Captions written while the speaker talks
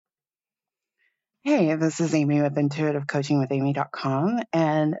Hey, this is Amy with intuitivecoachingwithamy.com,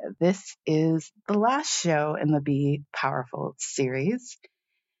 and this is the last show in the Be Powerful series.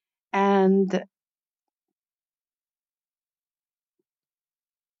 And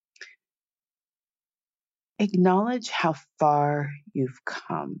acknowledge how far you've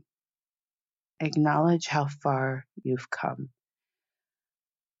come. Acknowledge how far you've come.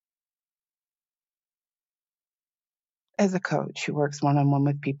 As a coach who works one-on-one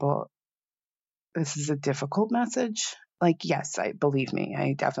with people, this is a difficult message. Yes, believe me,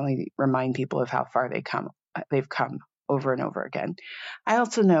 I definitely remind people of how far they've come over and over again. I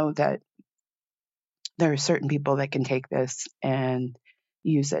also know that there are certain people that can take this and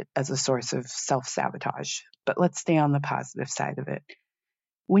use it as a source of self-sabotage. But let's stay on the positive side of it.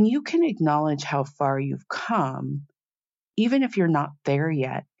 When you can acknowledge how far you've come, even if you're not there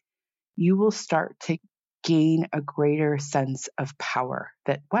yet, you will start to gain a greater sense of power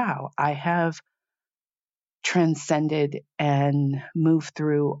that, wow, I have transcended and moved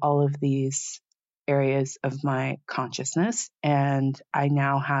through all of these areas of my consciousness, and I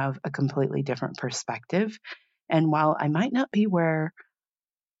now have a completely different perspective. And while I might not be where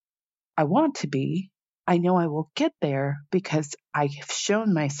I want to be, I know I will get there because I have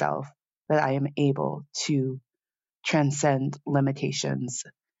shown myself that I am able to transcend limitations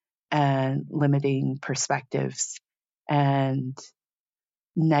and limiting perspectives and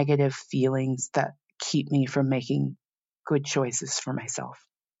negative feelings that keep me from making good choices for myself.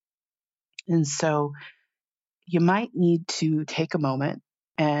 And so you might need to take a moment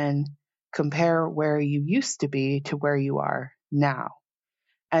and compare where you used to be to where you are now.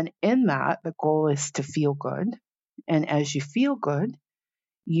 And in that, the goal is to feel good. And as you feel good,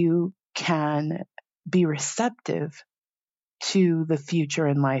 you can be receptive to the future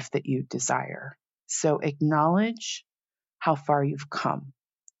in life that you desire. So acknowledge how far you've come.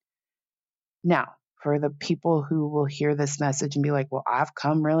 Now, for the people who will hear this message and be like, well, I've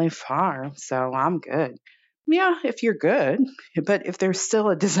come really far, so I'm good. Yeah, if you're good, but if there's still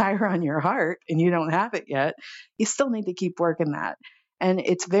a desire on your heart and you don't have it yet, you still need to keep working that. And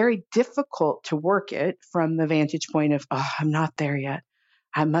it's very difficult to work it from the vantage point of, oh, I'm not there yet.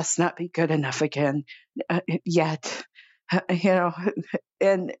 I must not be good enough again yet. You know,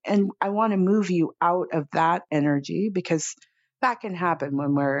 and I want to move you out of that energy because that can happen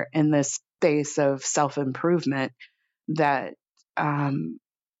when we're in this space of self-improvement that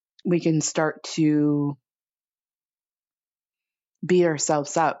we can start to beat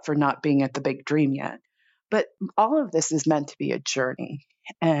ourselves up for not being at the big dream yet. But all of this is meant to be a journey.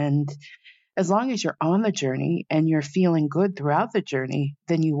 And as long as you're on the journey and you're feeling good throughout the journey,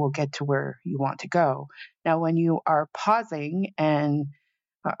 then you will get to where you want to go. Now, when you are pausing and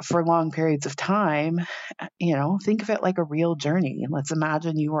for long periods of time, think of it like a real journey. Let's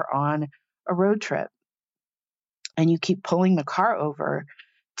imagine you are on a road trip and you keep pulling the car over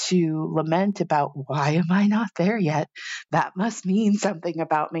to lament about, why am I not there yet? That must mean something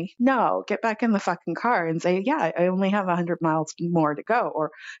about me. No, get back in the fucking car and say, yeah, I only have 100 miles more to go.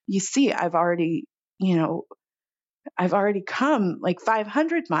 Or you see, I've already come like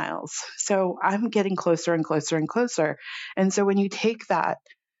 500 miles. So I'm getting closer and closer and closer. And so when you take that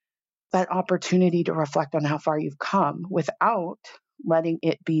opportunity to reflect on how far you've come without letting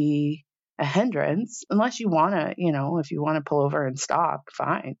it be a hindrance, unless you want to, if you want to pull over and stop,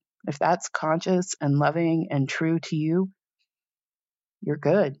 fine. If that's conscious and loving and true to you, you're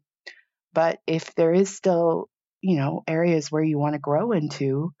good. But if there is still, areas where you want to grow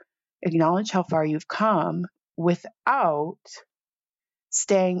into, acknowledge how far you've come without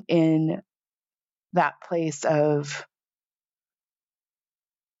staying in that place of,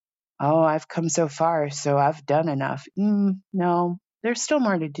 oh, I've come so far, so I've done enough. No, there's still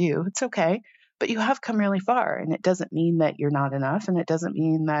more to do. It's okay. But you have come really far, and it doesn't mean that you're not enough, and it doesn't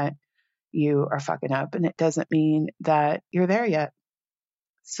mean that you are fucking up, and it doesn't mean that you're there yet.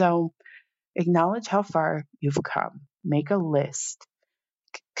 So acknowledge how far you've come. Make a list.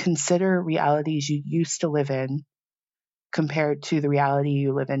 Consider realities you used to live in compared to the reality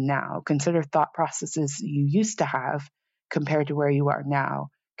you live in now. Consider thought processes you used to have compared to where you are now.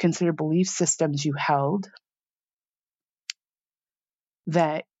 Consider belief systems you held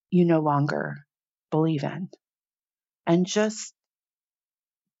that you no longer believe in. And just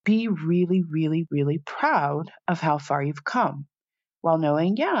be really, really, really proud of how far you've come while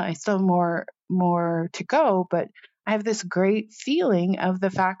knowing, yeah, I still have more to go, but I have this great feeling of the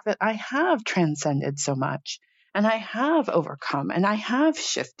fact that I have transcended so much and I have overcome and I have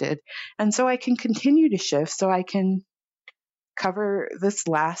shifted. And so I can continue to shift so I can cover this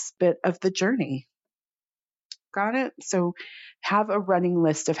last bit of the journey. Got it? So have a running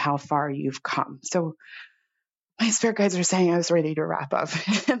list of how far you've come. So my spirit guides are saying I was ready to wrap up,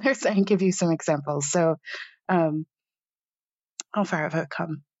 and they're saying give you some examples. So, um, how far have I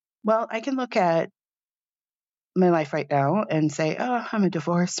come? Well, I can look at my life right now and say, oh, I'm a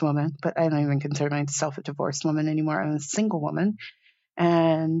divorced woman, but I don't even consider myself a divorced woman anymore. I'm a single woman.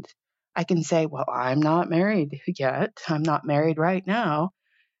 And I can say, well, I'm not married yet. I'm not married right now.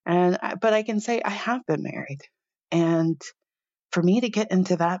 But I can say I have been married. And for me to get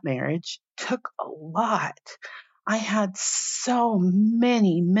into that marriage took a lot. I had so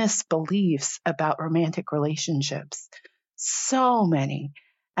many misbeliefs about romantic relationships, so many.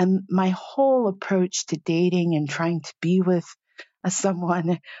 And my whole approach to dating and trying to be with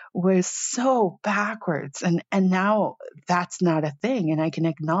someone was so backwards. And now that's not a thing. And I can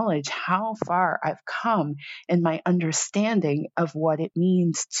acknowledge how far I've come in my understanding of what it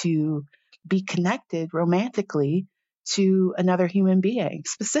means to be connected romantically to another human being,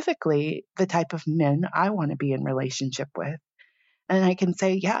 specifically the type of men I want to be in relationship with. And I can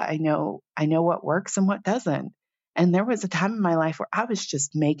say, yeah, I know what works and what doesn't. And there was a time in my life where I was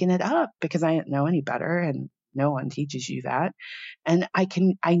just making it up because I didn't know any better, and no one teaches you that. And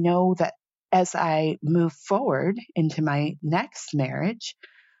I know that as I move forward into my next marriage,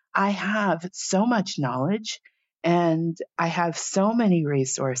 I have so much knowledge and I have so many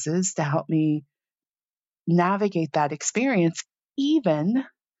resources to help me navigate that experience, even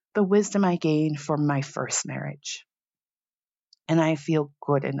the wisdom I gained from my first marriage. And I feel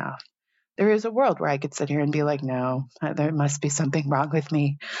good enough. There is a world where I could sit here and be like, no, there must be something wrong with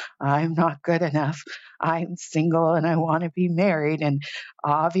me. I'm not good enough. I'm single and I want to be married. And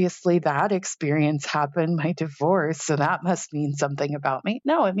obviously that experience happened, my divorce. So that must mean something about me.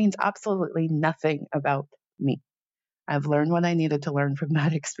 No, it means absolutely nothing about me. I've learned what I needed to learn from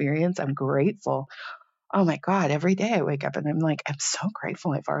that experience. I'm grateful. Oh my God, every day I wake up and I'm like, I'm so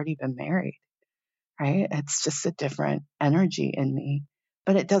grateful I've already been married, right? It's just a different energy in me.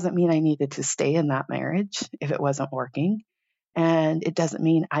 But it doesn't mean I needed to stay in that marriage if it wasn't working. And it doesn't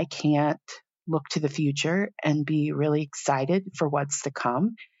mean I can't look to the future and be really excited for what's to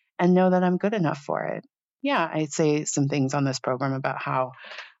come and know that I'm good enough for it. Yeah, I say some things on this program about how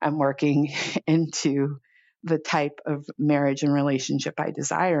I'm working into the type of marriage and relationship I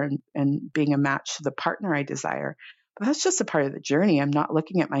desire and being a match to the partner I desire. But that's just a part of the journey. I'm not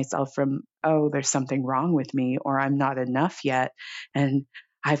looking at myself from, oh, there's something wrong with me or I'm not enough yet. And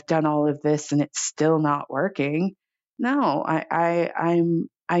I've done all of this and it's still not working. No, I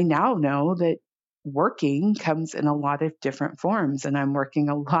now know that working comes in a lot of different forms and I'm working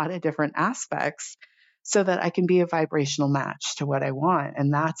a lot of different aspects so that I can be a vibrational match to what I want.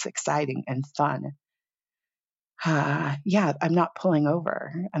 And that's exciting and fun. Yeah, I'm not pulling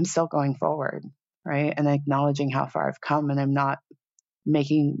over. I'm still going forward, right? And acknowledging how far I've come and I'm not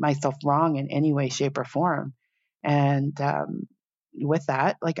making myself wrong in any way, shape, or form. And with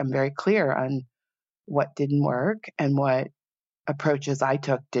that, like I'm very clear on what didn't work and what approaches I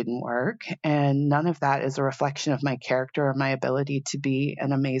took didn't work. And none of that is a reflection of my character or my ability to be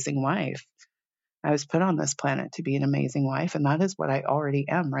an amazing wife. I was put on this planet to be an amazing wife, and that is what I already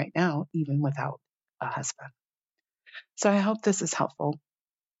am right now, even without a husband. So I hope this is helpful.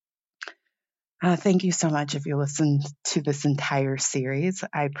 Thank you so much if you listened to this entire series.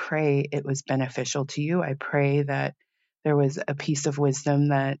 I pray it was beneficial to you. I pray that there was a piece of wisdom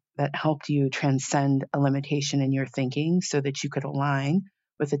that helped you transcend a limitation in your thinking so that you could align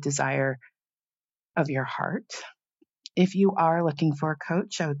with the desire of your heart. If you are looking for a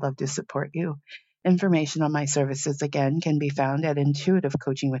coach, I would love to support you. Information on my services, again, can be found at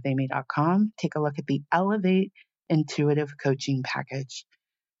intuitivecoachingwithamy.com. Take a look at the Elevate Intuitive Coaching Package.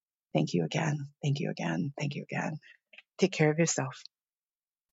 Thank you again. Thank you again. Thank you again. Take care of yourself.